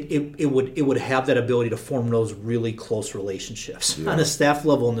 it would have that ability to form those really close relationships on a staff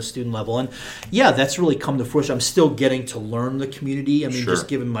level and the student level. And that's really come to fruition. I'm still getting to learn the community. I mean, just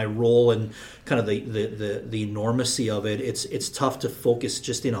given my role and kind of the enormity of it, it's tough to focus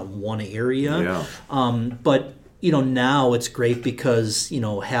just in on one area. But now it's great because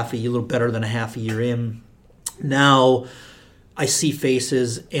half a year, a little better than a half a year in, now I see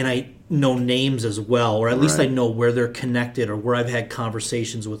faces and I know names as well, or at least I know where they're connected or where I've had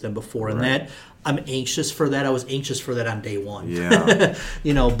conversations with them before, and that I'm anxious for that. I was anxious for that on day one.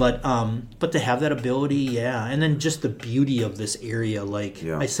 But to have that ability, and then just the beauty of this area. Like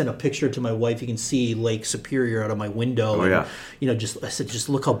I sent a picture to my wife. You can see Lake Superior out of my window. I said, just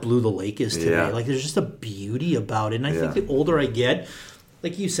look how blue the lake is today. Like there's just a beauty about it. And I think the older I get,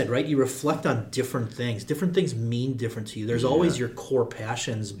 like you said, right, you reflect on different things. Different things mean different to you. There's always your core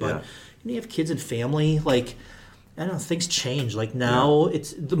passions, but you have kids and family, like, I don't know, things change. Like now,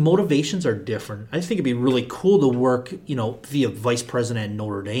 it's the motivations are different. I think it'd be really cool to work, via vice president at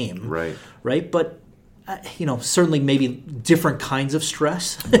Notre Dame. Right? But, certainly maybe different kinds of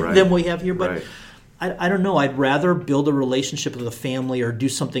stress than we have here. But I don't know. I'd rather build a relationship with a family or do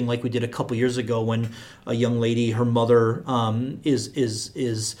something like we did a couple years ago when a young lady, her mother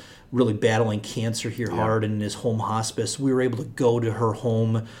is really battling cancer here hard and is home hospice. We were able to go to her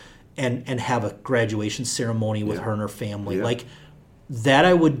home and have a graduation ceremony with her and her family. Like that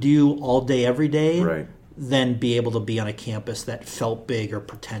I would do all day, every day. Than be able to be on a campus that felt big or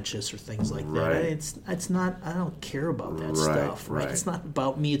pretentious or things like that. It's not. I don't care about that stuff. Right? It's not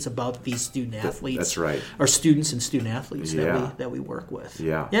about me. It's about these student athletes. That's right. Or students and student athletes that we work with.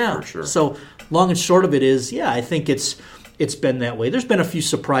 Yeah. For sure. So long and short of it is, I think it's been that way. There's been a few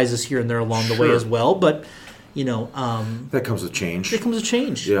surprises here and there along the way as well, but that comes with change. It comes with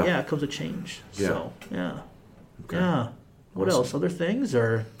change. Yeah, it comes with change. Yeah. So Okay. What else? Other things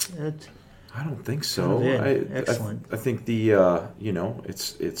or? I don't think so. Excellent. I think the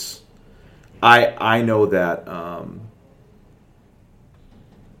it's. I know that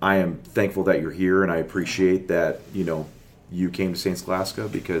I am thankful that you're here, and I appreciate that you came to St. Scholastica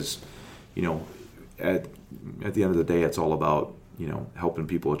because at the end of the day, it's all about helping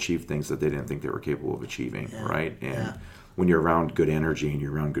people achieve things that they didn't think they were capable of achieving, right? And when you're around good energy and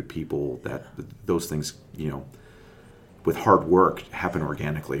you're around good people, that those things with hard work happen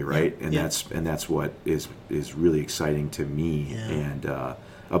organically, right? And that's what is really exciting to me and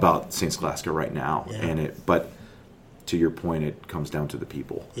about St. Scholastica right now. But to your point, it comes down to the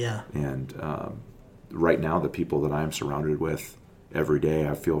people. And right now, the people that I'm surrounded with every day,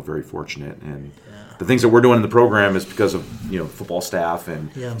 I feel very fortunate. And the things that we're doing in the program is because of football staff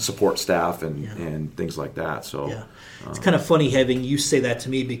and support staff and things like that. So. It's kind of funny having you say that to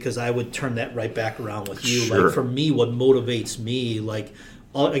me because I would turn that right back around with you. Sure. Like for me, what motivates me, like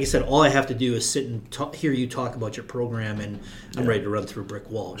I said, all I have to do is sit and hear you talk about your program, and I'm ready to run through a brick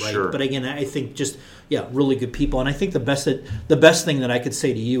wall, right? Sure. But again, I think just really good people, and I think the best thing that I could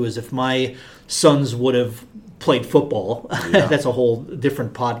say to you is if my sons would have played football, that's a whole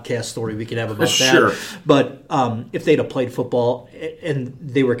different podcast story we could have about that. But if they'd have played football and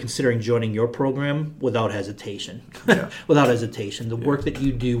they were considering joining your program, without hesitation, the work that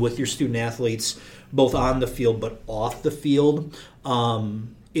you do with your student athletes, both on the field but off the field,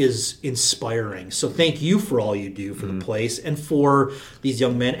 is inspiring. So thank you for all you do for the place and for these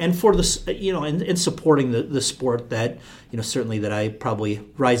young men and for this, and supporting the sport that, certainly that I probably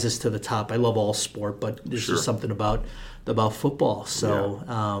rises to the top. I love all sport, but there's just something about football. So,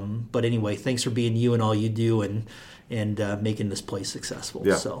 but anyway, thanks for being you and all you do and making this place successful.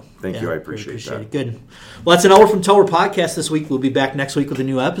 So thank you. I appreciate that. Good. Well, that's an Hour from Tower podcast this week. We'll be back next week with a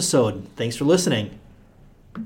new episode. Thanks for listening.